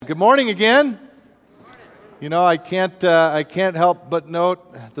Good morning again. You know, I can't help but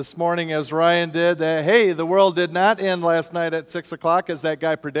note this morning, as Ryan did, that hey, the world did not end last night at 6 o'clock as that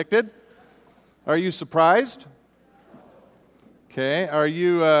guy predicted. Are you surprised? Okay. Are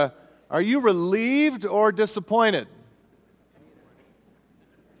you relieved or disappointed?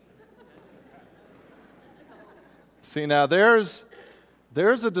 See, now there's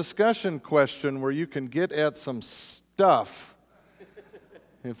a discussion question where you can get at some stuff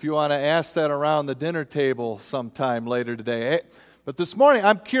if you want to ask that around the dinner table sometime later today. But this morning,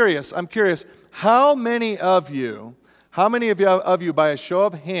 I'm curious, how many of you by a show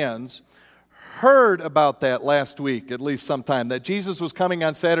of hands heard about that last week, at least sometime, that Jesus was coming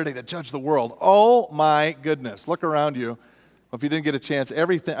on Saturday to judge the world? Oh my goodness, look around you. If you didn't get a chance,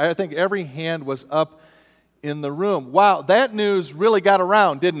 I think every hand was up in the room. Wow, that news really got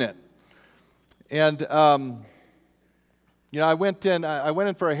around, didn't it? And I went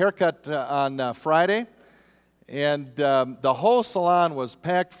in for a haircut on Friday, and the whole salon was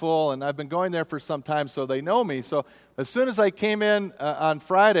packed full, and I've been going there for some time, so they know me. So as soon as I came in on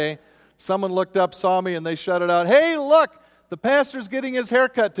Friday, someone looked up, saw me, and they shouted out, "Hey, look, the pastor's getting his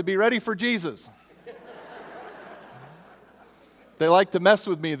haircut to be ready for Jesus." They like to mess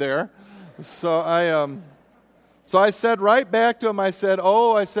with me there. So I said right back to him, I said,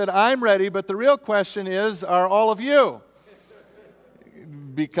 "I'm ready, but the real question is, are all of you?"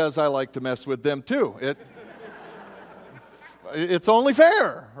 Because I like to mess with them too. It's only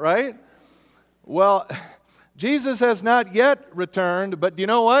fair, right? Well, Jesus has not yet returned, but you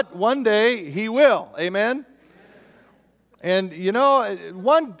know what? One day he will. Amen? And you know,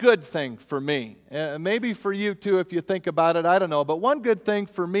 one good thing for me, maybe for you too if you think about it, I don't know, but one good thing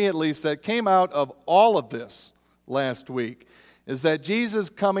for me at least that came out of all of this last week is that Jesus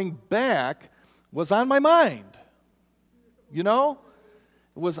coming back was on my mind. You know?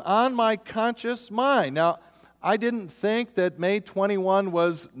 It was on my conscious mind. Now, I didn't think that May 21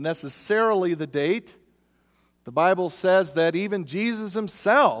 was necessarily the date. The Bible says that even Jesus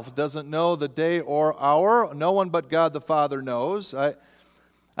himself doesn't know the day or hour. No one but God the Father knows. I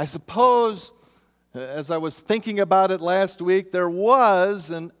suppose, as I was thinking about it last week, there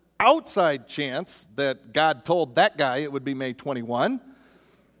was an outside chance that God told that guy it would be May 21.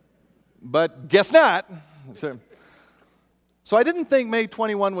 But guess not. So I didn't think May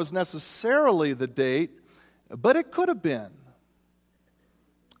 21 was necessarily the date, but it could have been.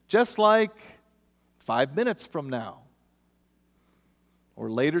 Just like 5 minutes from now, or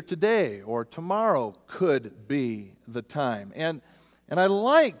later today, or tomorrow could be the time. And I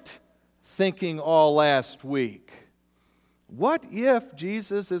liked thinking all last week, what if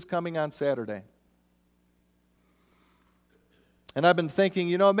Jesus is coming on Saturday? And I've been thinking,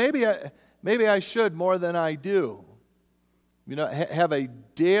 maybe I should more than I do. Have a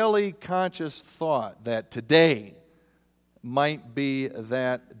daily conscious thought that today might be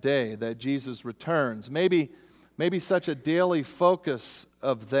that day that Jesus returns. Maybe such a daily focus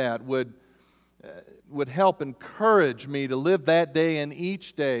of that would help encourage me to live that day and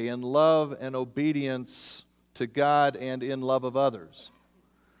each day in love and obedience to God and in love of others.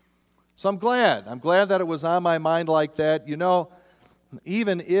 So I'm glad that it was on my mind like that.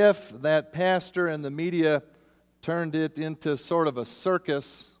 Even if that pastor and the media turned it into sort of a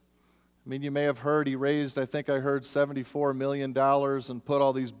circus. I mean, you may have heard he raised, I think I heard $74 million and put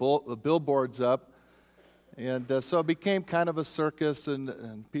all these billboards up. And so it became kind of a circus,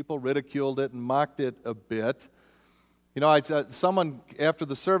 and people ridiculed it and mocked it a bit. Someone after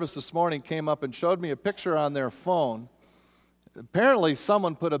the service this morning came up and showed me a picture on their phone. Apparently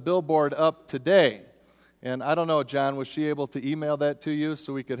someone put a billboard up today. And I don't know, John, was she able to email that to you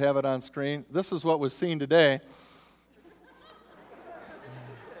so we could have it on screen? This is what was seen today.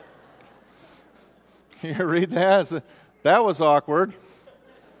 You read that? That was awkward.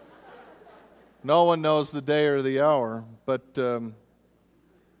 No one knows the day or the hour, but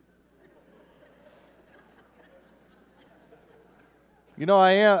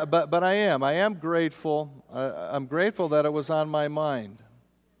I am grateful. I'm grateful that it was on my mind,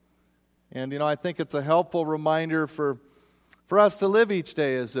 and I think it's a helpful reminder for us to live each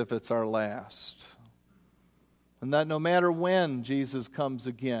day as if it's our last, and that no matter when Jesus comes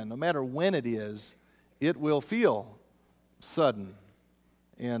again, no matter when it is, it will feel sudden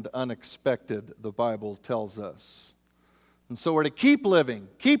and unexpected, the Bible tells us. And so we're to keep living,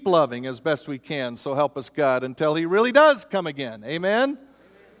 keep loving as best we can, so help us God, until he really does come again. Amen?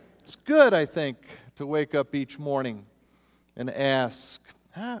 It's good, I think, to wake up each morning and ask,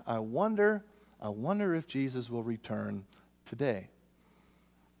 I wonder if Jesus will return today.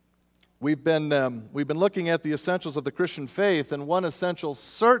 We've been looking at the essentials of the Christian faith, and one essential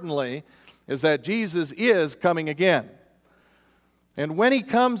certainly is that Jesus is coming again. And when he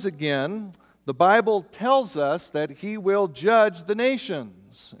comes again, the Bible tells us that he will judge the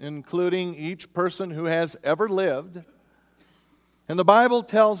nations, including each person who has ever lived. And the Bible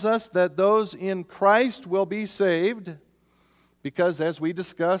tells us that those in Christ will be saved because, as we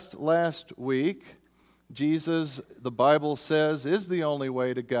discussed last week, Jesus, the Bible says, is the only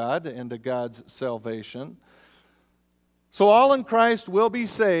way to God and to God's salvation. So all in Christ will be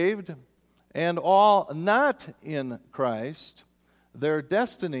saved, and all not in Christ, their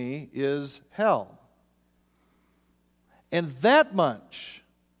destiny is hell. And that much,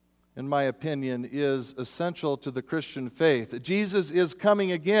 in my opinion, is essential to the Christian faith. Jesus is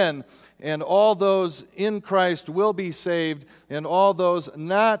coming again, and all those in Christ will be saved, and all those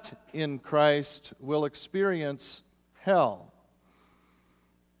not in Christ will experience hell.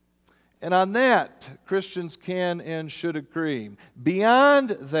 And on that, Christians can and should agree.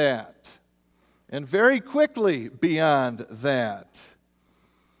 Beyond that, and very quickly beyond that,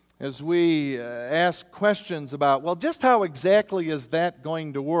 as we ask questions about, well, just how exactly is that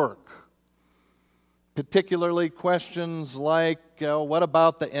going to work? Particularly questions like, what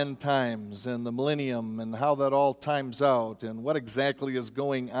about the end times and the millennium and how that all times out and what exactly is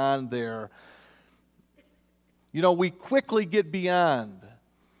going on there? You know, we quickly get beyond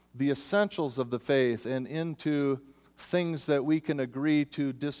the essentials of the faith and into things that we can agree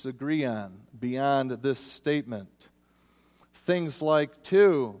to disagree on beyond this statement. Things like,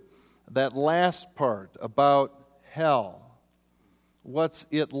 too, that last part about hell. What's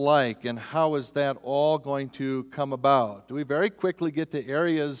it like, and how is that all going to come about? We very quickly get to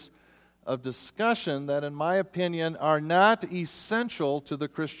areas of discussion that, in my opinion, are not essential to the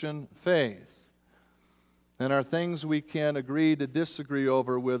Christian faith and are things we can agree to disagree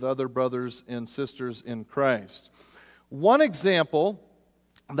over with other brothers and sisters in Christ. One example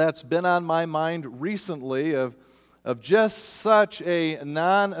that's been on my mind recently of just such a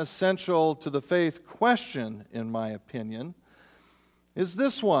non-essential to the faith question, in my opinion, is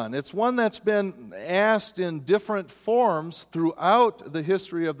this one. It's one that's been asked in different forms throughout the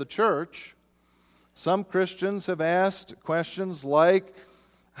history of the church. Some Christians have asked questions like,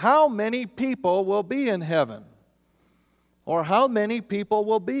 how many people will be in heaven? Or how many people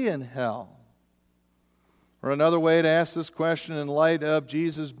will be in hell? Or another way to ask this question in light of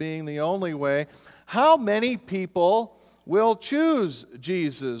Jesus being the only way, how many people will choose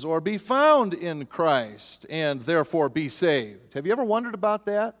Jesus or be found in Christ and therefore be saved? Have you ever wondered about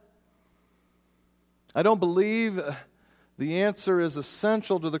that? I don't believe the answer is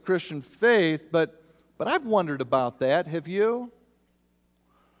essential to the Christian faith, but I've wondered about that. Have you?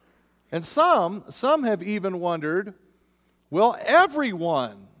 And some have even wondered, will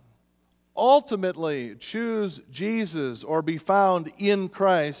everyone ultimately choose Jesus or be found in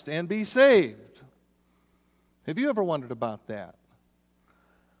Christ and be saved? Have you ever wondered about that?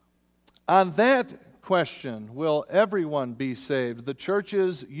 On that question, will everyone be saved? The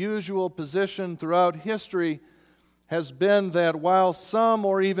church's usual position throughout history has been that while some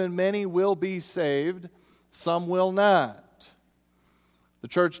or even many will be saved, some will not. The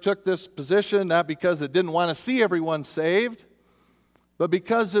church took this position not because it didn't want to see everyone saved, but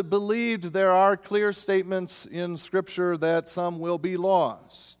because it believed there are clear statements in Scripture that some will be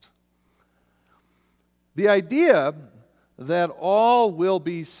lost. The idea that all will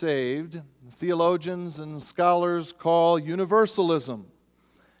be saved, theologians and scholars call universalism.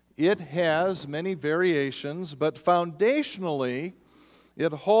 It has many variations, but foundationally,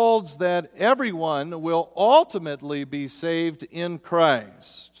 it holds that everyone will ultimately be saved in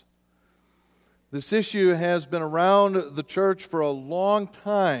Christ. This issue has been around the church for a long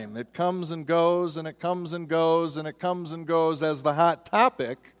time. It comes and goes, and it comes and goes, and it comes and goes as the hot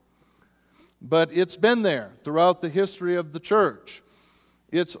topic. But it's been there throughout the history of the church.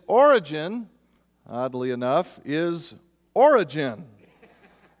 Its origin, oddly enough, is Origen,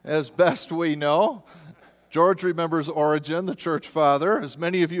 as best we know. George remembers Origen, the church father. As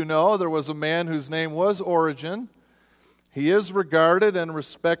many of you know, there was a man whose name was Origen. He is regarded and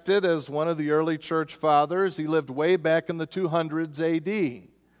respected as one of the early church fathers. He lived way back in the 200s A.D.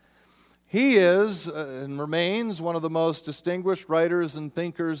 He is and remains one of the most distinguished writers and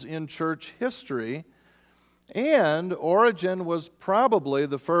thinkers in church history, and Origen was probably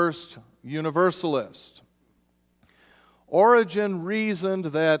the first universalist. Origen reasoned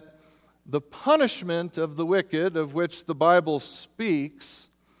that the punishment of the wicked, of which the Bible speaks,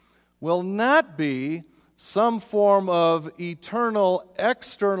 will not be some form of eternal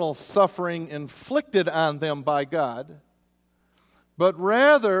external suffering inflicted on them by God, but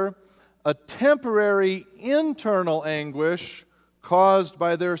rather a temporary internal anguish caused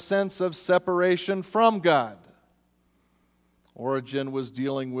by their sense of separation from God. Origen was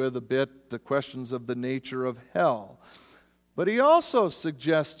dealing with a bit the questions of the nature of hell. But he also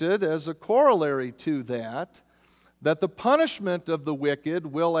suggested, as a corollary to that the punishment of the wicked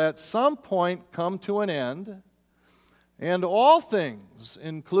will at some point come to an end, and all things,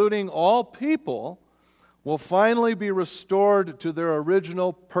 including all people, will finally be restored to their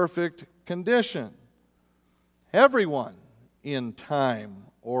original perfect condition. Everyone, in time,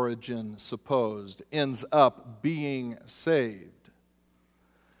 Origen supposed, ends up being saved.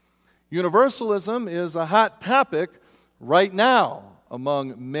 Universalism is a hot topic right now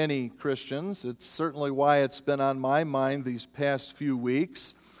among many Christians. It's certainly why it's been on my mind these past few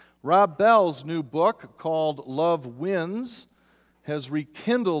weeks. Rob Bell's new book called Love Wins has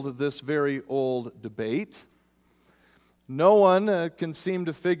rekindled this very old debate. No one can seem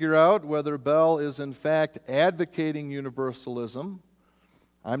to figure out whether Bell is in fact advocating universalism.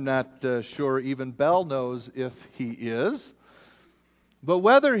 I'm not sure even Bell knows if he is. But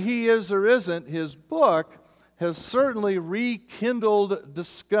whether he is or isn't, his book has certainly rekindled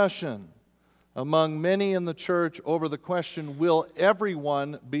discussion among many in the church over the question, will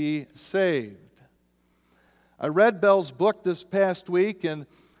everyone be saved? I read Bell's book this past week, and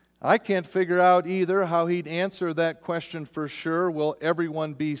I can't figure out either how he'd answer that question for sure. Will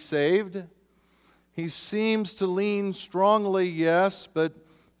everyone be saved? He seems to lean strongly yes, but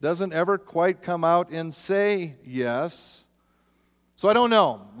doesn't ever quite come out and say yes. So I don't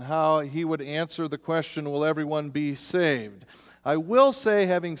know how he would answer the question, will everyone be saved? I will say,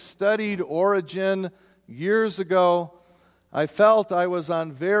 having studied Origen years ago, I felt I was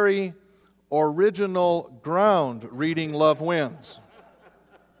on very original ground reading Love Wins.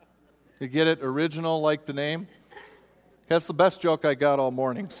 You get it? Original, like the name? That's the best joke I got all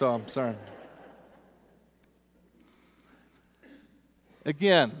morning, so I'm sorry.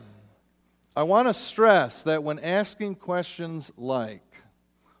 Again, I want to stress that when asking questions like,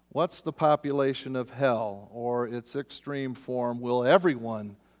 what's the population of hell, or its extreme form, will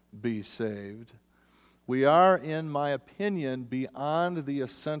everyone be saved, we are, in my opinion, beyond the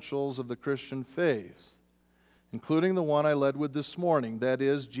essentials of the Christian faith, including the one I led with this morning. That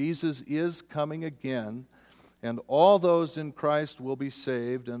is, Jesus is coming again, and all those in Christ will be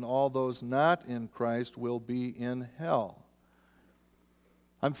saved, and all those not in Christ will be in hell.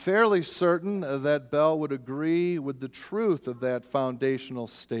 I'm fairly certain that Bell would agree with the truth of that foundational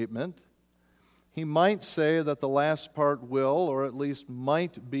statement. He might say that the last part will, or at least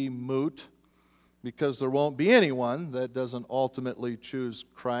might be moot, because there won't be anyone that doesn't ultimately choose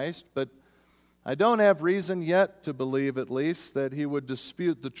Christ. But I don't have reason yet to believe, at least, that he would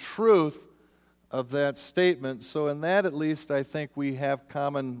dispute the truth of that statement. So in that, at least, I think we have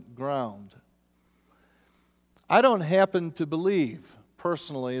common ground. I don't happen to believe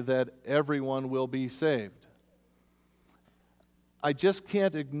personally that everyone will be saved. I just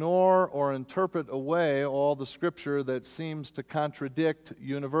can't ignore or interpret away all the scripture that seems to contradict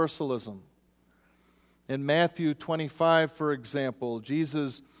universalism. In Matthew 25, for example,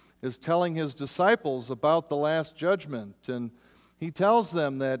 Jesus is telling his disciples about the last judgment, and he tells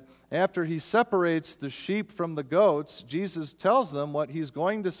them that after he separates the sheep from the goats, Jesus tells them what he's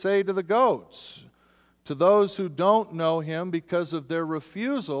going to say to the goats, to those who don't know him because of their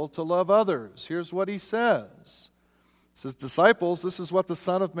refusal to love others. Here's what he says. He says, disciples, this is what the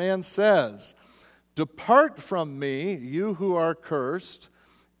Son of Man says. Depart from me, you who are cursed,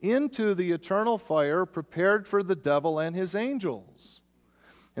 into the eternal fire prepared for the devil and his angels.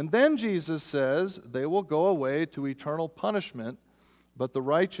 And then Jesus says, they will go away to eternal punishment, but the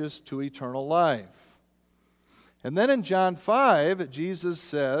righteous to eternal life. And then in John 5, Jesus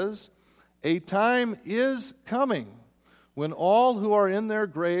says, a time is coming when all who are in their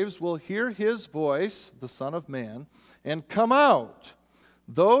graves will hear his voice, the Son of Man, and come out.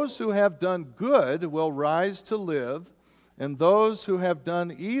 Those who have done good will rise to live, and those who have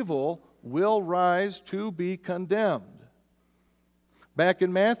done evil will rise to be condemned. Back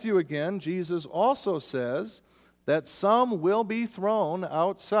in Matthew again, Jesus also says that some will be thrown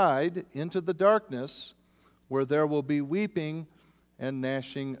outside into the darkness, where there will be weeping and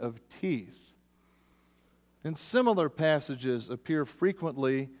gnashing of teeth. And similar passages appear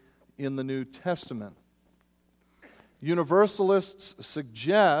frequently in the New Testament. Universalists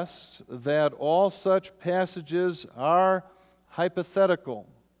suggest that all such passages are hypothetical,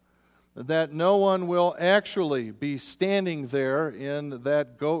 that no one will actually be standing there in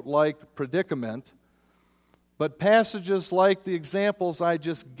that goat-like predicament, but passages like the examples I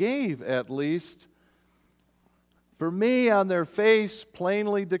just gave, at least, for me, on their face,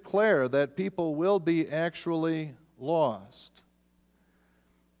 plainly declare that people will be actually lost.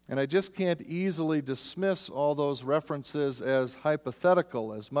 And I just can't easily dismiss all those references as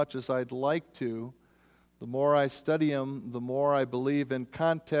hypothetical, as much as I'd like to. The more I study them, the more I believe in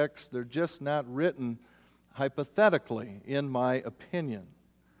context. They're just not written hypothetically, in my opinion.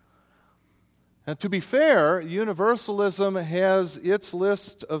 And to be fair, universalism has its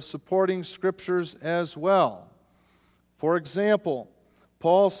list of supporting scriptures as well. For example,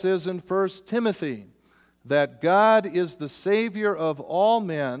 Paul says in 1 Timothy that God is the Savior of all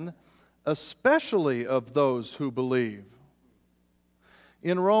men, especially of those who believe.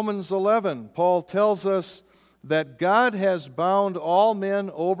 In Romans 11, Paul tells us that God has bound all men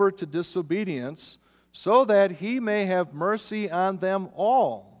over to disobedience so that he may have mercy on them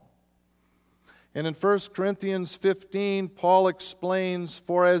all. And in 1 Corinthians 15, Paul explains,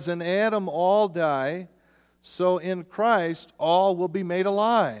 "For as in Adam all die, so in Christ all will be made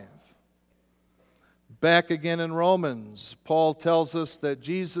alive." Back again in Romans, Paul tells us that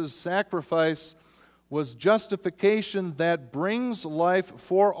Jesus' sacrifice was justification that brings life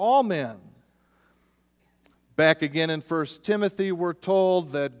for all men. Back again in 1 Timothy, we're told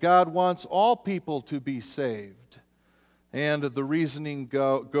that God wants all people to be saved. And the reasoning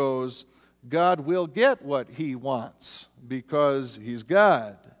goes, God will get what he wants because he's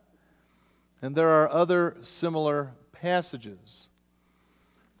God. And there are other similar passages.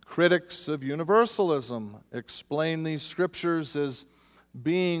 Critics of universalism explain these scriptures as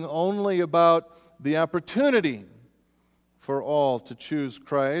being only about the opportunity for all to choose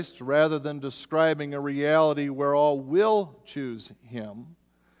Christ, rather than describing a reality where all will choose him.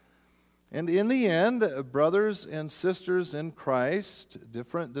 And in the end, brothers and sisters in Christ,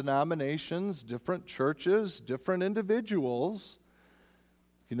 different denominations, different churches, different individuals,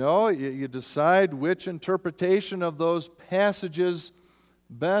 you decide which interpretation of those passages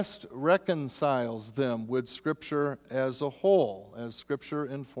best reconciles them with Scripture as a whole, as Scripture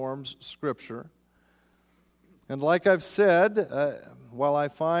informs Scripture. And like I've said, while I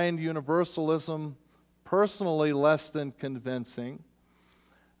find universalism personally less than convincing,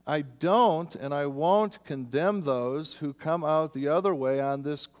 I don't and I won't condemn those who come out the other way on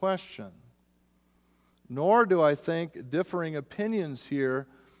this question. Nor do I think differing opinions here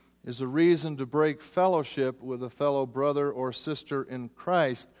is a reason to break fellowship with a fellow brother or sister in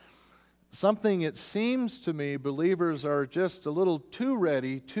Christ. Something it seems to me believers are just a little too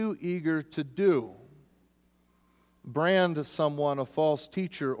ready, too eager to do. Brand someone a false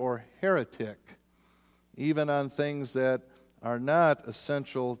teacher or heretic, even on things that are not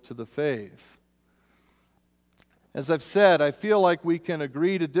essential to the faith. As I've said, I feel like we can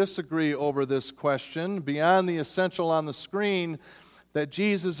agree to disagree over this question, beyond the essential on the screen that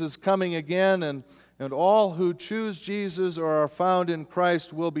Jesus is coming again, and all who choose Jesus or are found in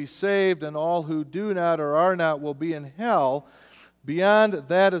Christ will be saved, and all who do not or are not will be in hell. Beyond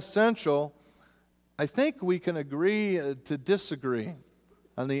that essential, I think we can agree to disagree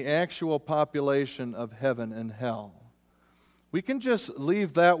on the actual population of heaven and hell. We can just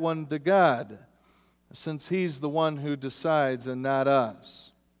leave that one to God, since he's the one who decides and not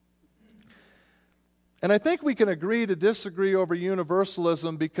us. And I think we can agree to disagree over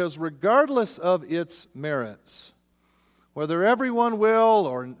universalism because regardless of its merits, whether everyone will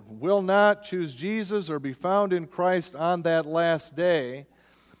or will not choose Jesus or be found in Christ on that last day,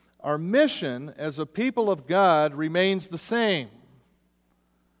 our mission as a people of God remains the same.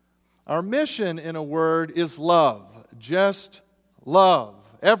 Our mission, in a word, is love. Just love.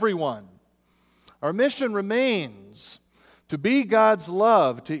 Everyone. Our mission remains to be God's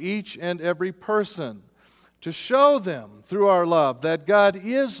love to each and every person, to show them through our love that God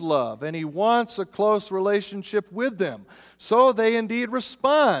is love and he wants a close relationship with them, so they indeed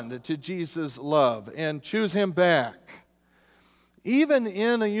respond to Jesus' love and choose him back. Even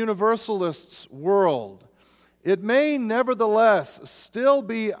in a universalist's world, it may nevertheless still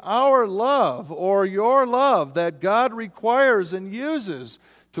be our love or your love that God requires and uses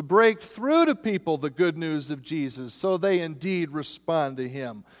to break through to people the good news of Jesus, so they indeed respond to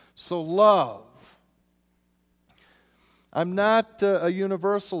him. So love. I'm not a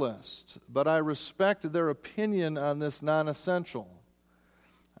universalist, but I respect their opinion on this non-essential.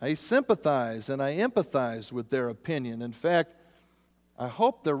 I sympathize and I empathize with their opinion. In fact, I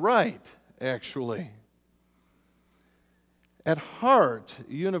hope they're right, actually. At heart,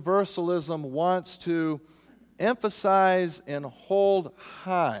 universalism wants to emphasize and hold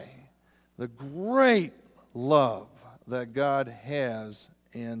high the great love that God has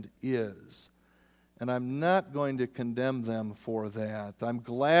and is. And I'm not going to condemn them for that. I'm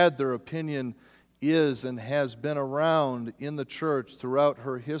glad their opinion is and has been around in the church throughout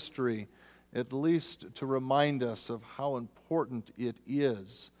her history, at least to remind us of how important it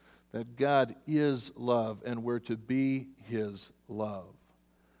is that God is love and we're to be His love.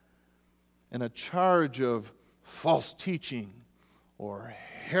 And a charge of false teaching or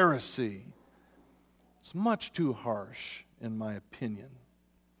heresy, it's much too harsh, in my opinion.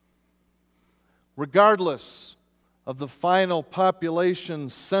 Regardless of the final population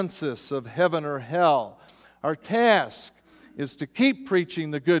census of heaven or hell, our task is to keep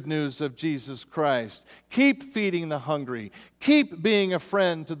preaching the good news of Jesus Christ, keep feeding the hungry, keep being a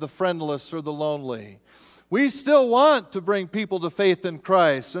friend to the friendless or the lonely. We still want to bring people to faith in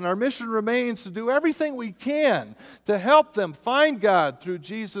Christ, and our mission remains to do everything we can to help them find God through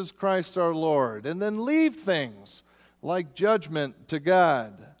Jesus Christ our Lord, and then leave things like judgment to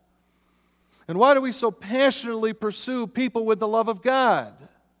God. And why do we so passionately pursue people with the love of God?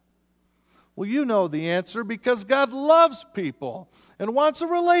 Well, you know the answer, because God loves people and wants a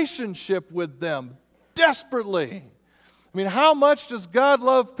relationship with them desperately. I mean, how much does God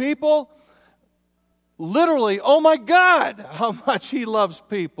love people? Literally, oh my God, how much He loves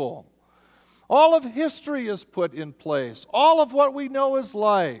people. All of history is put in place. All of what we know is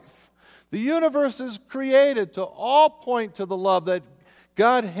life. The universe is created to all point to the love that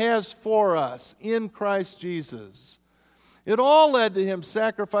God has for us in Christ Jesus. It all led to Him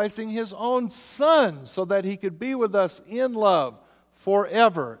sacrificing His own Son so that He could be with us in love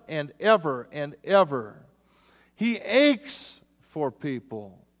forever and ever and ever. He aches for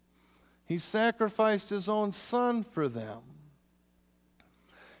people. He sacrificed His own Son for them.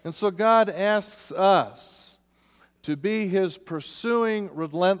 And so God asks us to be His pursuing,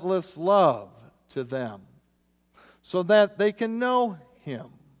 relentless love to them so that they can know Him.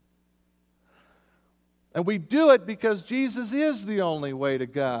 And we do it because Jesus is the only way to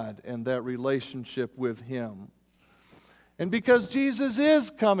God and that relationship with Him. And because Jesus is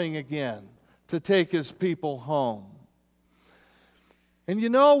coming again to take His people home. And you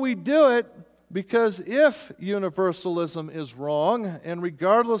know, we do it because if universalism is wrong, and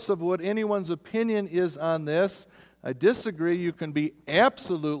regardless of what anyone's opinion is on this, I disagree. You can be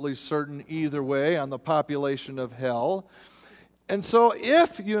absolutely certain either way on the population of hell. And so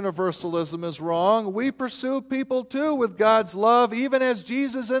if universalism is wrong, we pursue people too with God's love, even as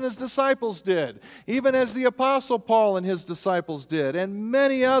Jesus and His disciples did, even as the Apostle Paul and his disciples did, and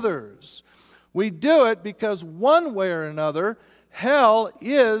many others. We do it because one way or another, hell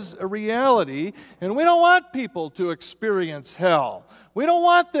is a reality, and we don't want people to experience hell. We don't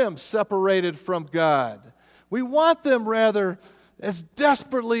want them separated from God. We want them rather, as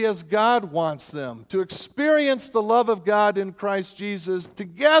desperately as God wants them, to experience the love of God in Christ Jesus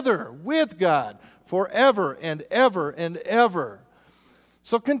together with God forever and ever and ever.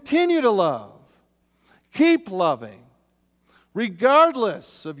 So continue to love. Keep loving.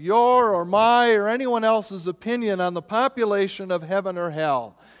 Regardless of your or my or anyone else's opinion on the population of heaven or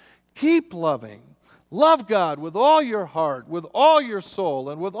hell, keep loving. Love God with all your heart, with all your soul,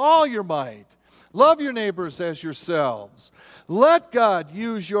 and with all your might. Love your neighbors as yourselves. Let God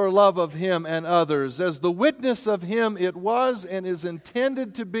use your love of Him and others as the witness of Him it was and is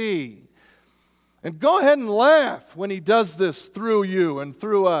intended to be. And go ahead and laugh when He does this through you and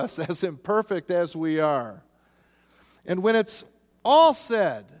through us, as imperfect as we are. And when it's all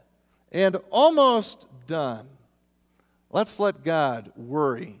said and almost done, let's let God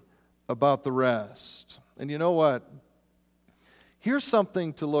worry about the rest. And you know what? Here's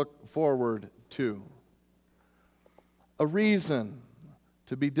something to look forward to. A reason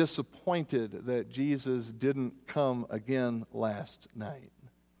to be disappointed that Jesus didn't come again last night.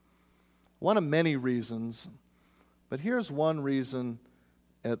 One of many reasons, but here's one reason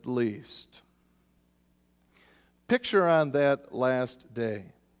at least. Picture on that last day,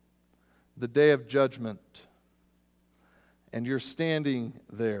 the day of judgment, and you're standing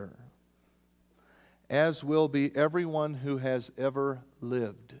there, as will be everyone who has ever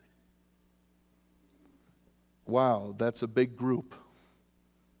lived. Wow, that's a big group.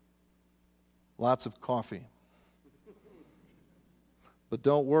 Lots of coffee. But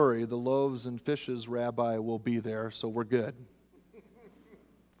don't worry, the loaves and fishes rabbi will be there, so we're good.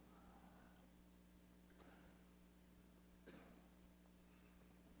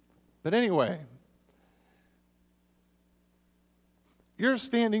 But anyway, you're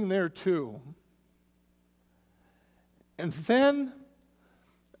standing there too. And then,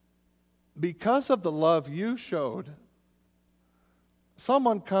 because of the love you showed,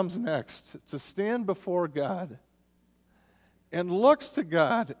 someone comes next to stand before God and looks to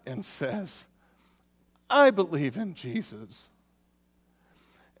God and says, I believe in Jesus.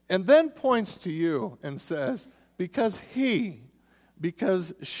 and then points to you and says, because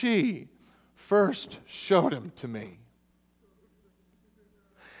she first showed him to me.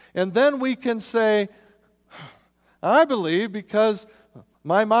 And then we can say, I believe because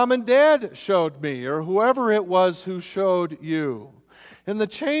my mom and dad showed me, or whoever it was who showed you. And the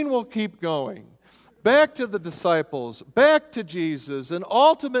chain will keep going. Back to the disciples, back to Jesus, and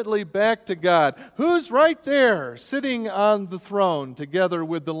ultimately back to God, who's right there sitting on the throne together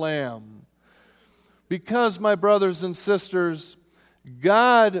with the Lamb. Because, my brothers and sisters,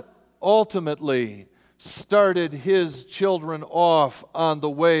 God ultimately started His children off on the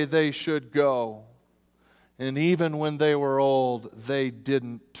way they should go. And even when they were old, they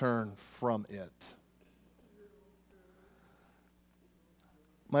didn't turn from it.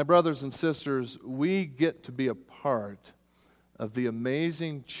 My brothers and sisters, we get to be a part of the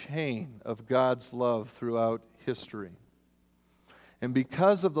amazing chain of God's love throughout history. And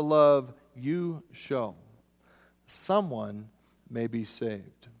because of the love you show, someone may be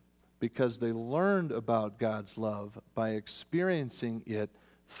saved because they learned about God's love by experiencing it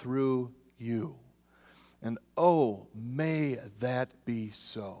through you. And oh, may that be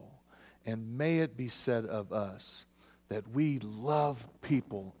so. And may it be said of us that we love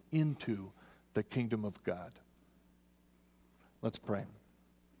people into the kingdom of God. Let's pray.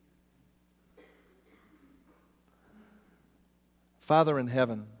 Father in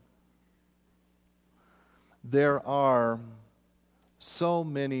heaven, there are so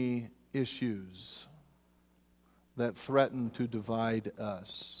many issues that threaten to divide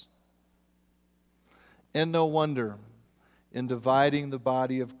us. And no wonder, in dividing the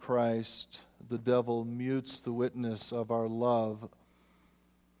body of Christ, the devil mutes the witness of our love,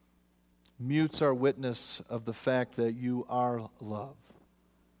 mutes our witness of the fact that you are love.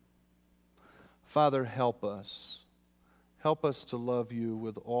 Father, help us. Help us to love you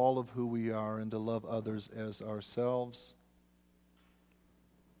with all of who we are and to love others as ourselves.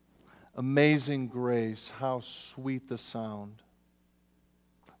 Amazing grace, how sweet the sound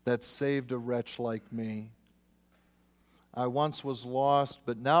that saved a wretch like me. I once was lost,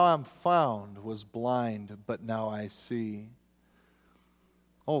 but now I'm found, was blind, but now I see.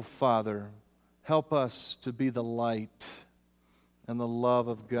 Oh, Father, help us to be the light and the love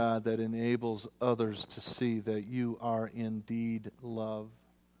of God that enables others to see that you are indeed love,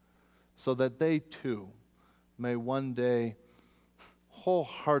 so that they too may one day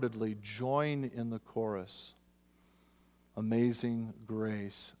wholeheartedly join in the chorus. Amazing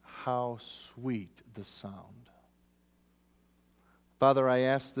grace, how sweet the sound. Father, I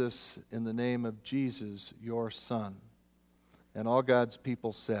ask this in the name of Jesus, your Son. And all God's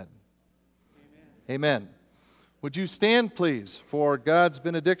people said, Amen. Amen. Would you stand, please, for God's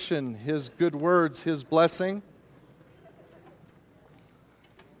benediction, His good words, His blessing?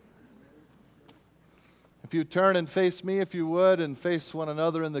 If you turn and face me, if you would, and face one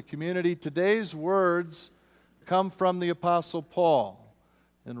another in the community, today's words come from the Apostle Paul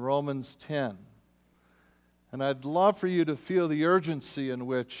in Romans 10. And I'd love for you to feel the urgency in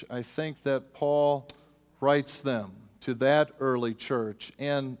which I think that Paul writes them to that early church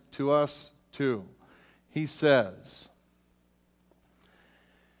and to us too. He says,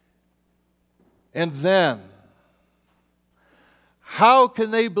 and then, how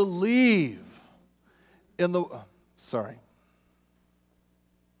can they believe in the...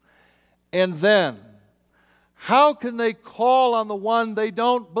 And then, how can they call on the one they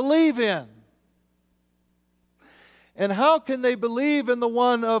don't believe in? And how can they believe in the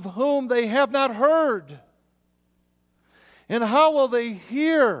one of whom they have not heard? And how will they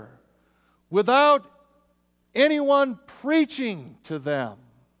hear without anyone preaching to them?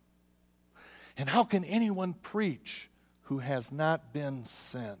 And how can anyone preach who has not been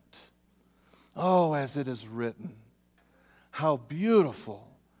sent? Oh, as it is written, how beautiful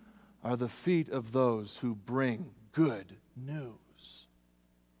are the feet of those who bring good news.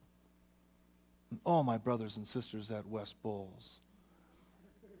 Oh, my brothers and sisters at West Bulls,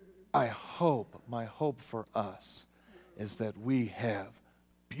 my hope for us is that we have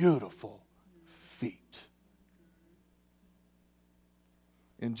beautiful feet.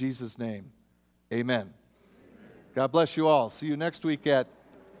 In Jesus' name, amen. God bless you all. See you next week at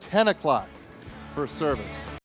 10 o'clock for service.